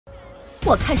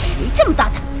我看谁这么大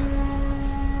胆子，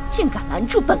竟敢拦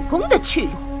住本宫的去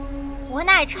路！我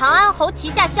乃长安侯旗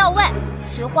下校尉，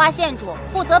随花县主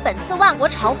负责本次万国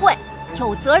朝会，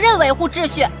有责任维护秩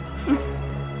序。哼，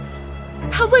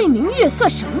他魏明月算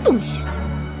什么东西？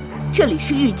这里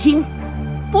是玉京，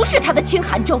不是他的清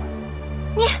寒州。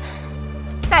你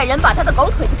带人把他的狗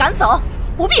腿子赶走，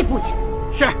不必顾忌。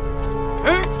是。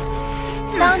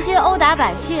当街殴打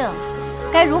百姓，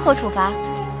该如何处罚？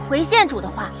回县主的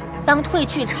话，当褪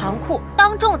去长裤，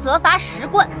当众责罚10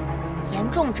棍，严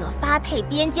重者发配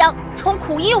边疆，充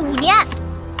苦役5年。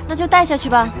那就带下去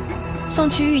吧，送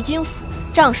去玉京府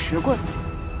杖10棍，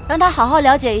让他好好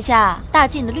了解一下大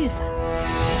晋的律法。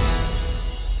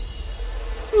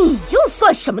你又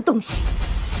算什么东西？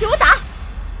给我打！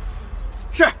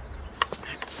是。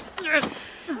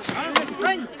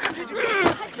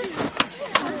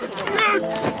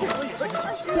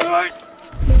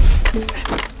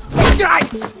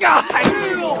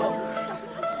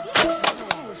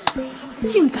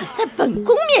竟敢在本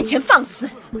宫面前放肆！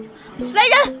来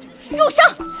人，入上！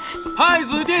太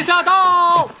子殿下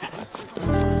到！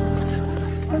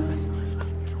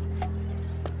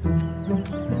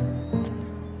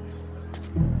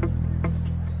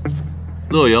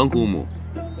乐阳姑母，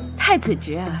太子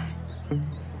侄儿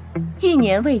，1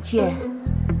年未见，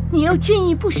你又俊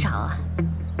逸不少啊。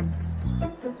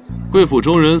贵府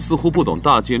中人似乎不懂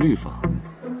大晋律法，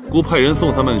姑派人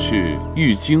送他们去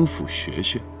玉京府学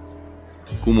学。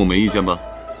姑母没意见吧？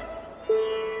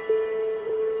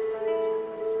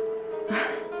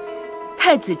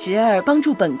太子侄儿帮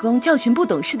助本宫教训不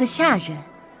懂事的下人，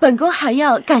本宫还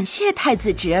要感谢太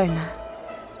子侄儿呢。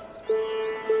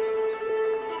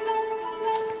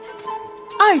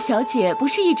二小姐不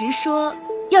是一直说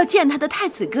要见她的太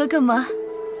子哥哥吗？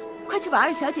快去把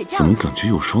二小姐叫来。怎么感觉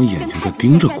有双眼睛在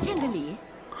盯着姑母？见个礼。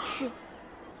是。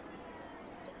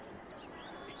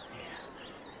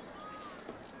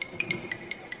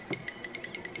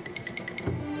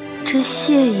这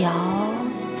谢瑶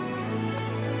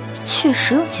确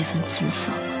实有几分姿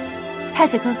色。太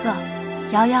子哥哥，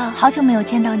瑶瑶好久没有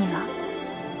见到你了。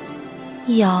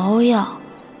瑶瑶，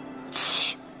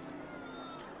切！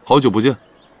好久不见。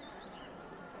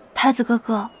太子哥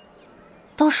哥，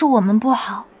都是我们不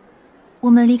好，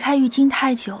我们离开玉京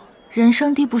太久，人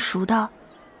生地不熟的，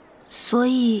所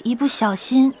以一不小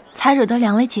心才惹得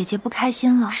2位姐姐不开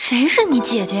心了。谁是你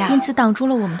姐姐呀？因此挡住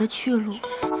了我们的去路。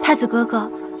太子哥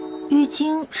哥，玉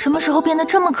京什么时候变得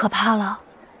这么可怕了？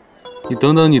你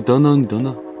等等，你等等，你等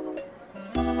等，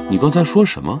你刚才说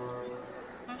什么？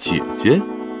姐姐？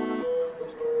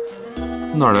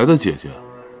哪来的姐姐？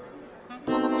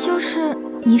就是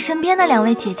你身边的2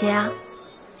位姐姐啊。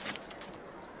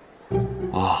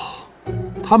哦，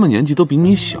她们年纪都比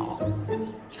你小，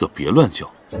你可别乱叫。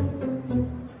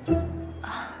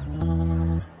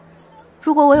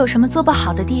如果我有什么做不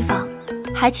好的地方，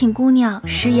还请姑娘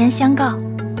实言相告，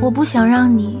我不想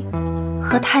让你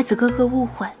和太子哥哥误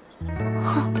会。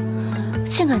哼，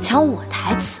竟敢抢我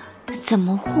台词，怎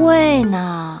么会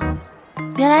呢？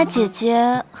原来姐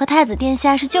姐和太子殿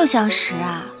下是旧相识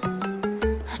啊！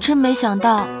真没想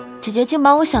到姐姐竟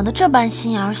把我想得这般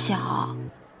心眼小。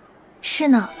是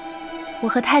呢，我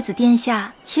和太子殿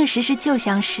下确实是旧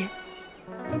相识，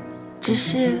只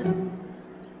是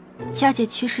娇姐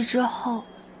去世之后，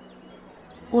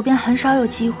我便很少有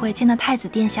机会见到太子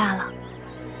殿下了。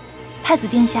太子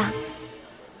殿下，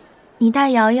你带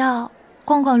瑶瑶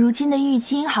逛逛如今的玉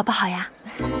京好不好呀？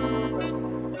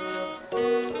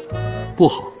不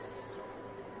好，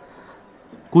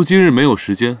姑今日没有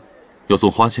时间，要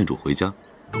送花县主回家。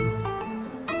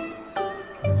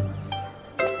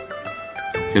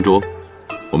县主，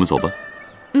我们走吧。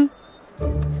嗯。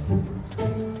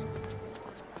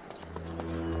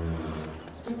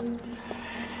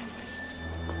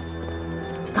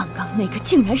刚刚那个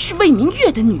竟然是魏明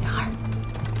月的女儿，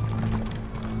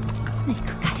那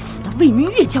个该死的魏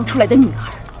明月教出来的女儿，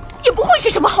也不会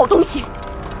是什么好东西。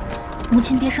母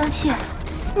亲别生气，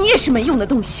你也是没用的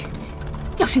东西。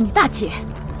要是你大姐，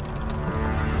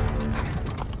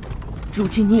如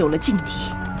今你有了劲敌，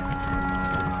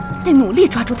得努力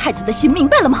抓住太子的心，明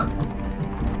白了吗？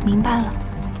明白了。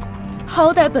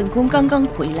好歹本宫刚刚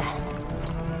回来，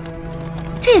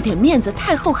这点面子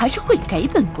太后还是会给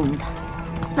本宫的，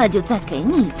那就再给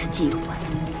你一次机会，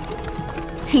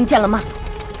听见了吗？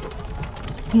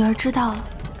女儿知道了。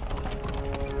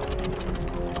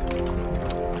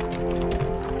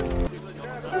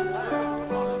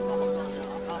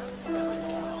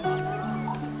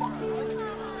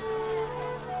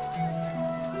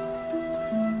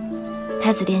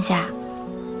太子殿下，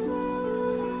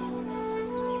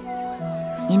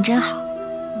您真好。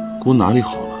姑哪里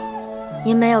好了？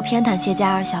您没有偏袒谢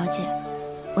家二小姐，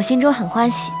我心中很欢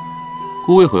喜。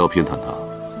姑为何要偏袒她？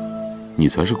你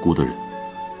才是姑的人。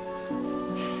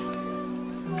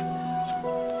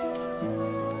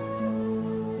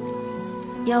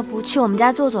要不去我们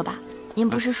家坐坐吧？您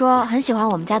不是说很喜欢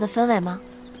我们家的氛围吗？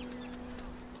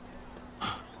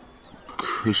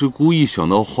可是姑一想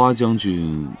到花将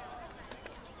军，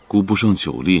姑不胜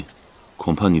酒力，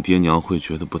恐怕你爹娘会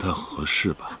觉得不太合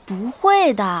适吧？不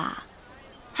会的。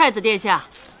太子殿下，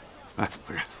哎，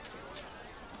夫人，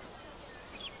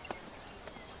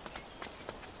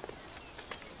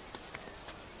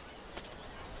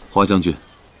花将军，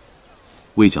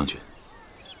魏将军，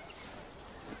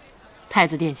太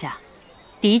子殿下，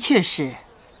的确是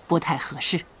不太合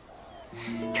适。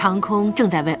长空正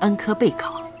在为恩科备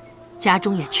考，家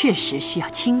中也确实需要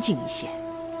清静一些，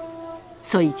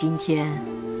所以今天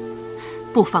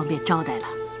不方便招待了。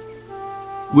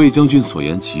魏将军所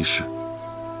言极是。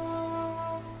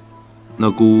那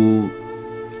姑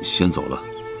先走了。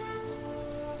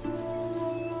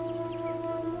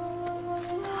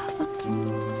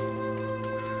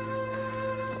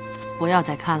不要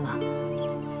再看了。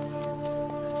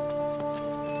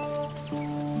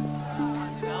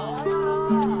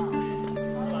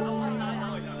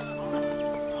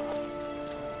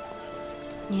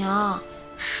娘，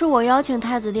是我邀请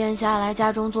太子殿下来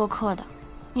家中做客的，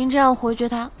您这样回绝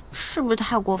他，是不是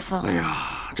太过分了？哎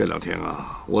呀，这2天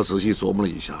啊，我仔细琢磨了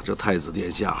一下，这太子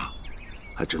殿下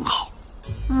还真好。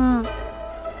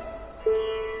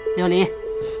琉璃，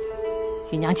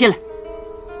与娘进来。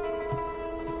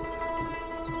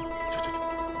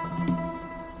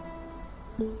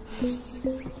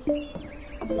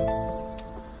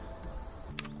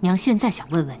娘现在想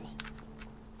问问你，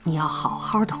你要好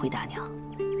好的回答娘。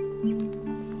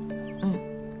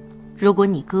如果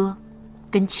你哥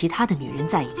跟其他的女人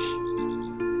在一起，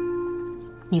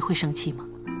你会生气吗？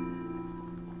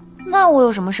那我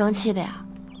有什么生气的呀？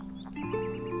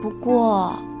不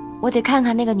过我得看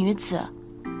看那个女子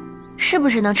是不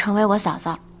是能成为我嫂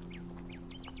嫂。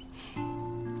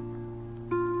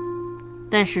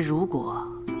但是如果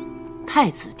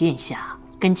太子殿下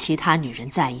跟其他女人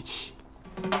在一起，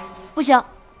不行，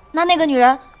那个女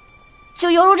人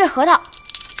就犹如这核桃。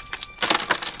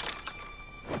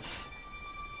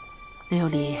琉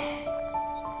璃，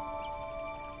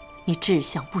你志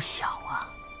向不小啊。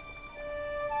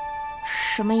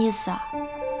什么意思啊？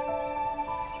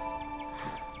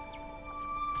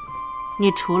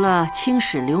你除了青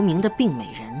史留名的病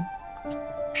美人，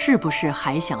是不是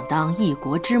还想当一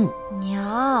国之母？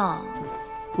娘，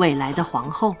未来的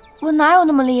皇后？我哪有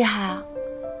那么厉害啊？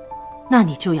那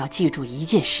你就要记住一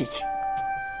件事情：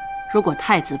如果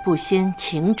太子不先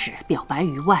请旨表白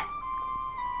于外，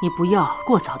你不要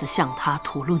过早地向他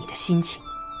吐露你的心情，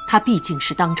他毕竟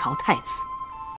是当朝太子。